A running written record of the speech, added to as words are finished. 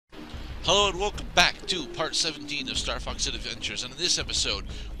Hello and welcome back to part 17 of Starfox Adventures, and in this episode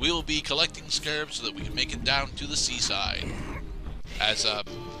we will be collecting scarabs so that we can make it down to the seaside. As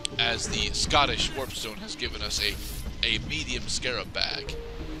the Scottish warpstone has given us a medium scarab bag,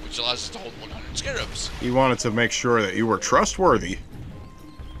 which allows us to hold 100 scarabs. He wanted to make sure that you were trustworthy.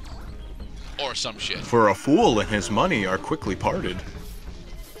 Or some shit. For a fool and his money are quickly parted.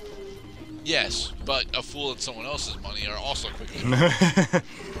 Yes, but a fool and someone else's money are also quickly parted.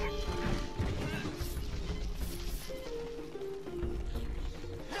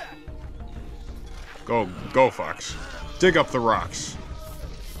 Go, Fox. Dig up the rocks.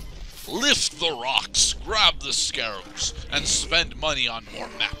 Lift the rocks, grab the scarabs, and spend money on more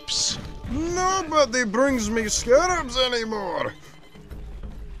maps. Nobody brings me scarabs anymore.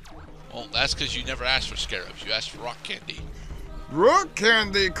 Well, that's because you never asked for scarabs. You asked for rock candy. Rock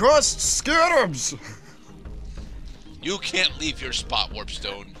candy costs scarabs. You can't leave your spot,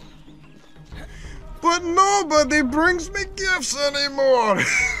 Warpstone. But nobody brings me gifts anymore.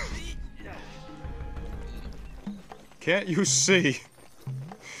 Can't you see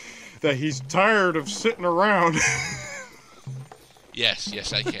that he's tired of sitting around?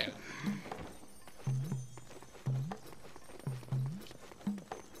 Yes, I can.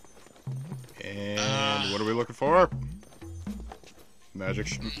 And what are we looking for?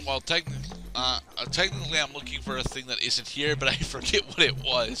 Magic. Well, technically, I'm looking for a thing that isn't here, but I forget what it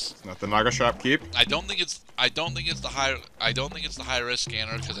was. It's not the Naga shop keep. I don't think it's the high-res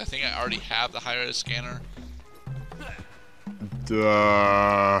scanner because I think I already have the high-res scanner.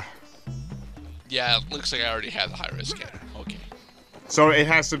 Duh. Yeah, it looks like I already have the high-res scanner. Okay. So it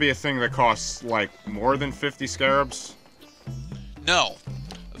has to be a thing that costs, like, more than 50 scarabs? No.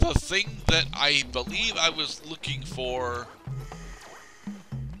 The thing that I believe I was looking for...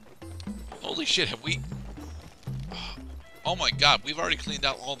 Holy shit, have we... Oh my god, we've already cleaned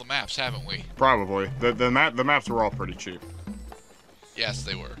out all the maps, haven't we? Probably. The maps were all pretty cheap. Yes,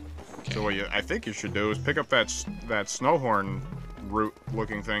 they were. Okay. So what I think you should do is pick up that snowhorn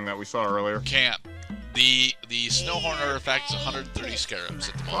root-looking thing that we saw earlier. Can't. The snowhorn artifact is 130 scarabs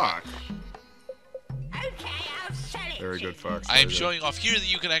at the moment. Fuck. Very good, Fox. I am showing off here that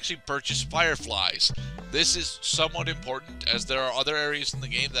you can actually purchase fireflies. This is somewhat important as there are other areas in the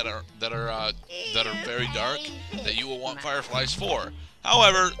game that are very dark that you will want fireflies for.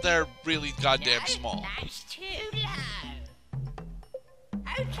 However, they're really goddamn small.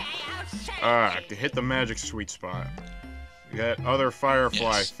 To hit the magic sweet spot. You got other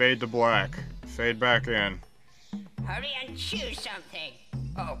firefly, yes. Fade to black, fade back in. Hurry and choose something.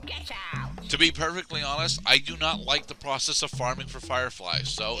 Oh, get out. To be perfectly honest, I do not like the process of farming for fireflies,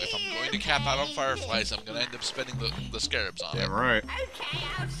 so if I'm going to cap out on fireflies, I'm going to end up spending the scarabs on it. Damn right. Okay,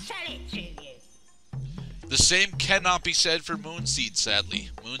 I'll sell it to you. The same cannot be said for moon seeds, sadly.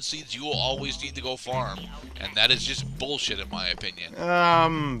 Moon seeds you will always need to go farm, and that is just bullshit in my opinion.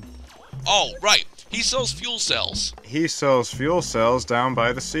 Oh, right. He sells fuel cells. He sells fuel cells down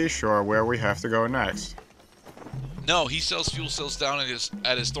by the seashore where we have to go next. No, he sells fuel cells down at his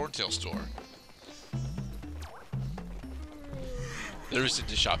Thorntail store. There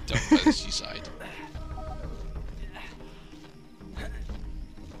isn't a shop down by the seaside.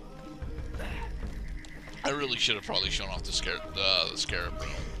 I really should have probably shown off the scarab.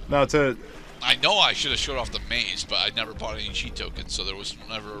 Now I know I should have showed off the maze, but I never bought any cheat tokens, so there was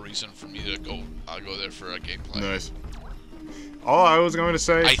never a reason for me to go there for a gameplay. Nice. All I was going to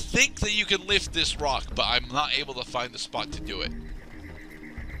say... I think that you can lift this rock, but I'm not able to find the spot to do it.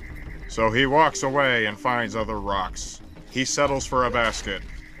 So he walks away and finds other rocks. He settles for a basket.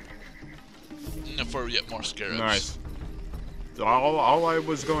 For yet more scarabs. Nice. All I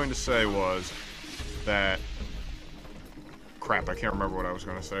was going to say was that... Crap, I can't remember what I was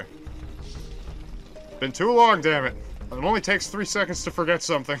going to say. Been too long, damn it. It only takes 3 seconds to forget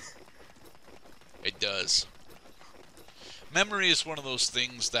something. It does. Memory is one of those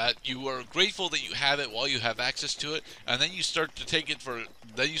things that you are grateful that you have it while you have access to it, and then you start to take it for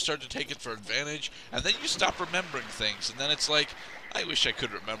advantage, and then you stop remembering things, and then it's like, I wish I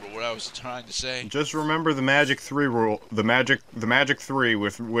could remember what I was trying to say. Just remember the Magic 3 rule. The Magic 3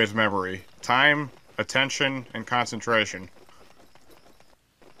 with memory. Time, attention, and concentration.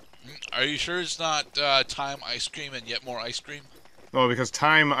 Are you sure it's not time, ice cream, and yet more ice cream? No, because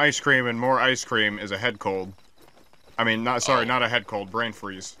time, ice cream, and more ice cream is a head cold. I mean, not a head cold, brain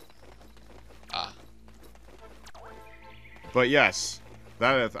freeze. Ah. But yes,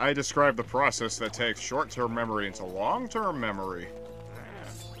 I described the process that takes short-term memory into long-term memory.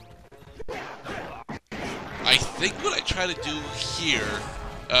 I think what I try to do here,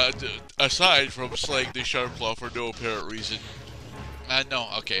 aside from slaying the Sharpclaw for no apparent reason, no,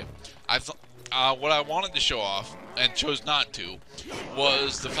 okay. what I wanted to show off and chose not to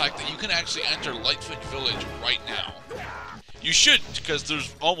was the fact that you can actually enter Lightfoot Village right now. You should, because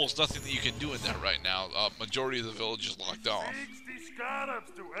there's almost nothing that you can do in there right now. Majority of the village is locked off.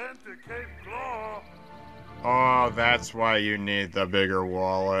 Oh, that's why you need the bigger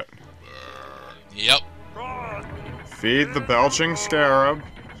wallet. Yep. Feed the belching scarab.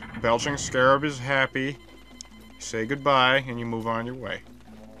 Belching scarab is happy. Say goodbye, and you move on your way.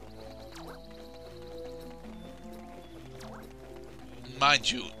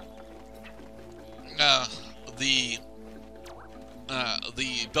 Mind you, the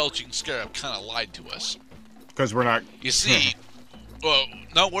belching scarab kind of lied to us. Because we're not... You see, well,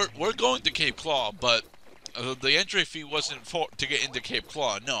 no, we're going to Cape Claw, but the entry fee wasn't to get into Cape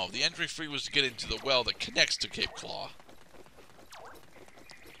Claw. No, the entry fee was to get into the well that connects to Cape Claw.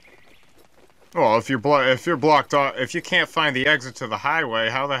 Well, if you're blocked off, if you can't find the exit to the highway,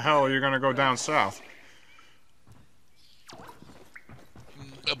 how the hell are you gonna go down south?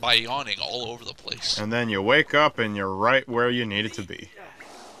 By yawning all over the place. And then you wake up and you're right where you needed to be.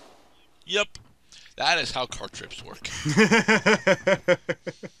 Yep. That is how car trips work.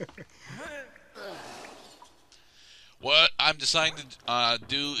 What I'm deciding to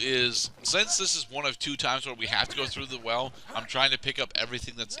do is, since this is one of 2 times where we have to go through the well, I'm trying to pick up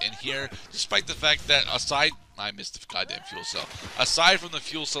everything that's in here, despite the fact that I missed the goddamn fuel cell. Aside from the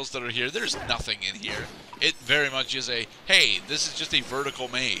fuel cells that are here, there's nothing in here. It very much is a, hey, this is just a vertical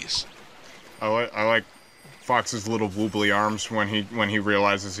maze. I like Fox's little woobly arms when he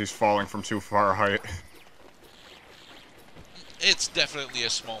realizes he's falling from too far a height. It's definitely a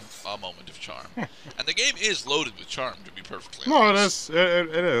small moment of charm. And the game is loaded with charm, to be perfectly No, honest. it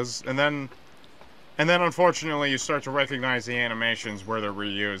is. And then unfortunately you start to recognize the animations where they're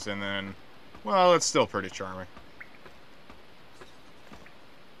reused, and then, well, it's still pretty charming.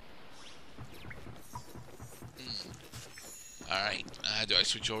 Alright, do I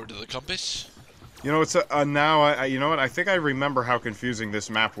switch over to the compass? You know, it's now, you know what, I think I remember how confusing this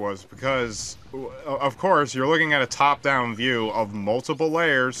map was, because, of course, you're looking at a top-down view of multiple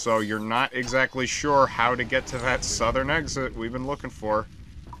layers, so you're not exactly sure how to get to that southern exit we've been looking for.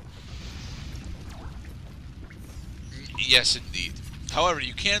 Yes, indeed. However,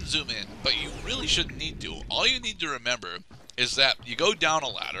 you can zoom in, but you really shouldn't need to. All you need to remember is that you go down a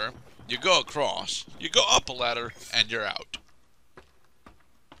ladder, you go across, you go up a ladder, and you're out.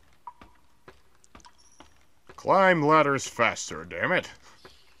 Climb ladders faster, damn it.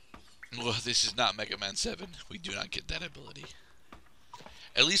 Well, this is not Mega Man 7. We do not get that ability.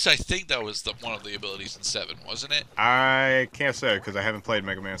 At least I think that was one of the abilities in 7, wasn't it? I can't say, because I haven't played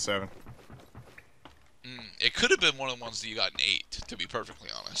Mega Man 7. It could have been one of the ones that you got in 8, to be perfectly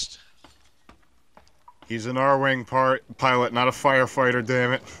honest. He's an R-Wing pilot, not a firefighter,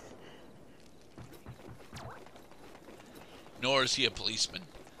 damn it. Nor is he a policeman.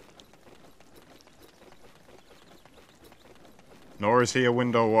 Nor is he a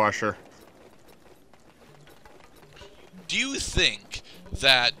window washer. Do you think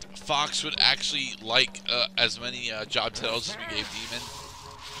that Fox would actually like as many job titles as we gave Demon?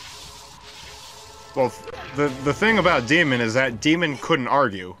 Well, the thing about Demon is that Demon couldn't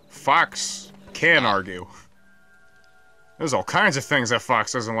argue. Fox can argue. There's all kinds of things that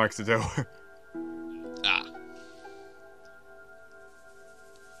Fox doesn't like to do.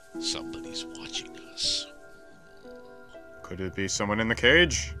 Somebody's watching us. Could it be someone in the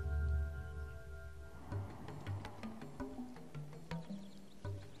cage?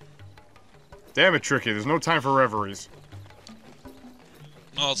 Damn it, Tricky. There's no time for reveries.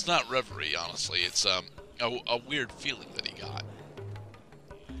 Well, it's not reverie, honestly. It's a weird feeling that he got.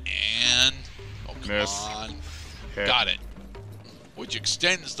 And... oh, come Miss. on. Hit. Got it. Which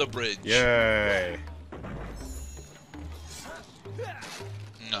extends the bridge. Yay.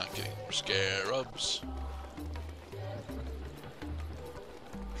 Not getting more scarabs.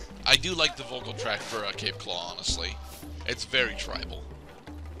 I do like the vocal track for Cape Claw, honestly. It's very tribal.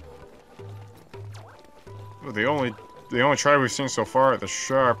 Well, the only tribe we've seen so far are the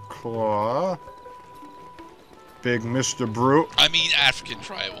Sharp Claw. Big Mr. Brute. I mean African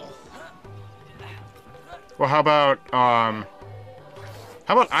tribal. Well, how about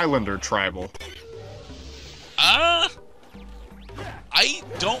Islander tribal? I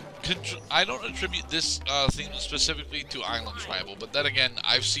don't attribute this theme specifically to Island Tribal, but then again,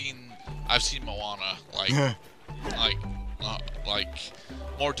 I've seen Moana like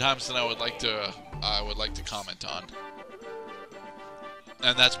more times than I would like to comment on,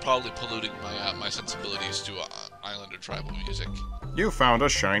 and that's probably polluting my sensibilities to Islander Tribal music. You found a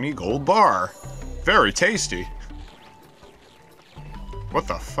shiny gold bar. Very tasty. What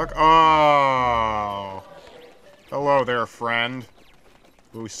the fuck? Oh. Hello there, friend.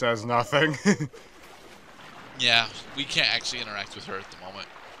 Who says nothing. Yeah, we can't actually interact with her at the moment.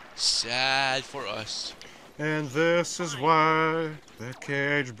 Sad for us. And this is why the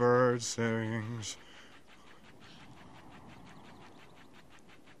cage bird sings.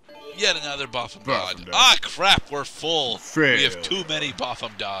 Yet another Boffum Boffum Dod. Dod. Ah, crap, we're full. Fail. We have too many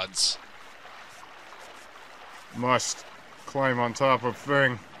Boffum Dods. Must climb on top of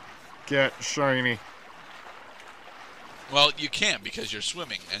thing. Get shiny. Well, you can't because you're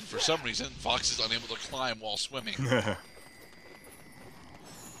swimming, and for some reason, Fox is unable to climb while swimming.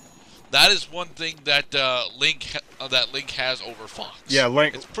 That is one thing that Link has over Fox. Yeah,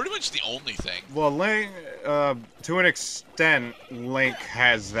 Link. It's pretty much the only thing. Well, Link, to an extent, Link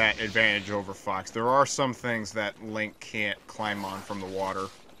has that advantage over Fox. There are some things that Link can't climb on from the water.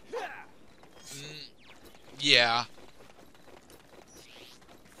 Yeah.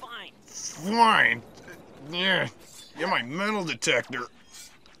 Fine. Fine. Yeah. You're my metal detector.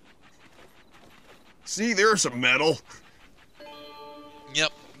 See, there's some metal.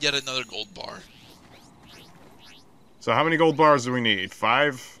 Yep. Yet another gold bar. So how many gold bars do we need?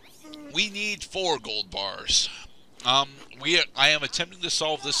 5? We need 4 gold bars. I am attempting to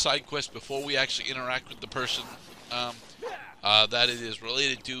solve this side quest before we actually interact with the person that it is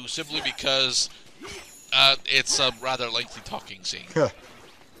related to, simply because it's a rather lengthy talking scene.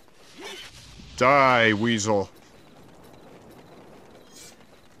 Die, weasel.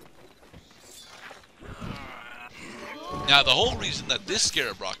 Now, the whole reason that this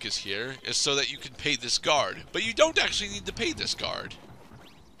Scarab Rock is here is so that you can pay this guard. But you don't actually need to pay this guard.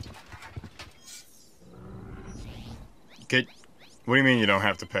 What do you mean you don't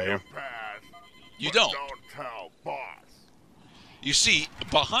have to pay him? You don't. You see,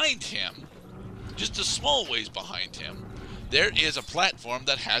 behind him, just a small ways behind him, there is a platform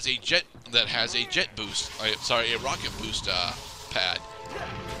that has a rocket boost pad.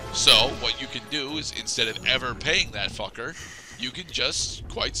 So, what you can do is, instead of ever paying that fucker, you can just,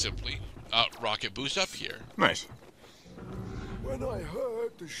 quite simply, rocket boost up here. Nice. When I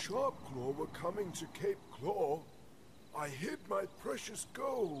heard the Sharpclaw were coming to Cape Claw, I hid my precious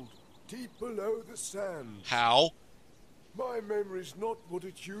gold deep below the sand. How? My memory's not what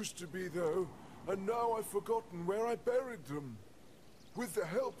it used to be, though, and now I've forgotten where I buried them. With the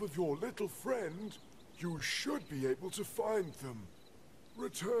help of your little friend, you should be able to find them.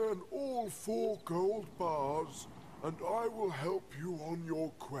 Return all 4 gold bars, and I will help you on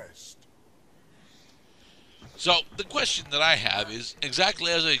your quest. So, the question that I have is,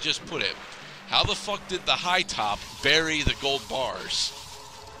 exactly as I just put it, how the fuck did the High Top bury the gold bars?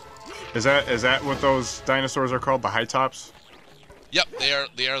 Is that what those dinosaurs are called? The high tops? Yep, they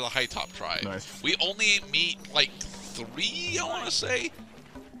are the High Top tribe. Nice. We only meet, like, 3, I want to say?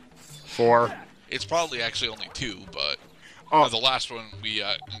 4? It's probably actually only 2, but... Oh. The last one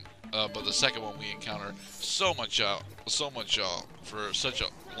but the second one we encountered so much for such a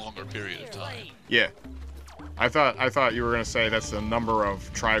longer period of time. Yeah. I thought you were gonna say that's the number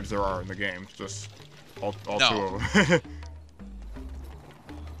of tribes there are in the game. Just all No. 2 of them.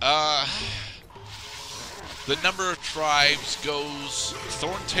 The number of tribes goes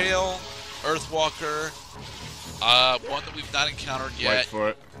Thorntail, Earthwalker, one that we've not encountered yet,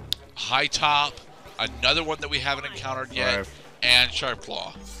 Whitefoot. High Top, another one that we haven't encountered yet, 5. and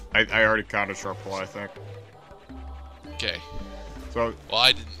Sharpclaw. I already counted Sharpclaw, I think. Okay. So Well,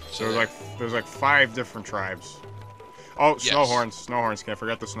 I didn't. So there's like 5 different tribes. Oh, Yes. Snowhorns. Can't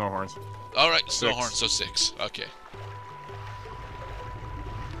forget the Snowhorns. all right, 6. Snowhorn. So 6. Okay.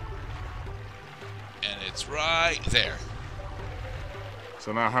 And it's right there.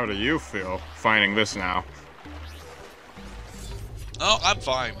 So now, how do you feel finding this now? Oh, I'm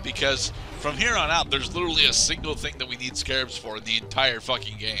fine, because from here on out, there's literally a single thing that we need scarabs for in the entire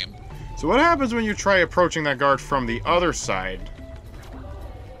fucking game. So what happens when you try approaching that guard from the other side?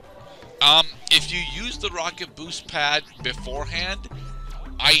 If you use the rocket boost pad beforehand,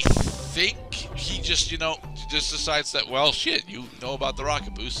 I think he just decides that, well, shit, you know about the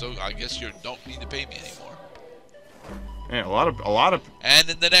rocket boost, so I guess you don't need to pay me anymore. Yeah, a lot of. And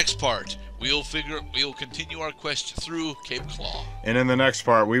in the next part, we'll continue our quest through Cape Claw. And in the next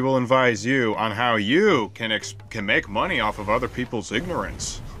part, we will advise you on how you can make money off of other people's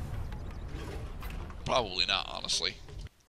ignorance. Probably not, honestly.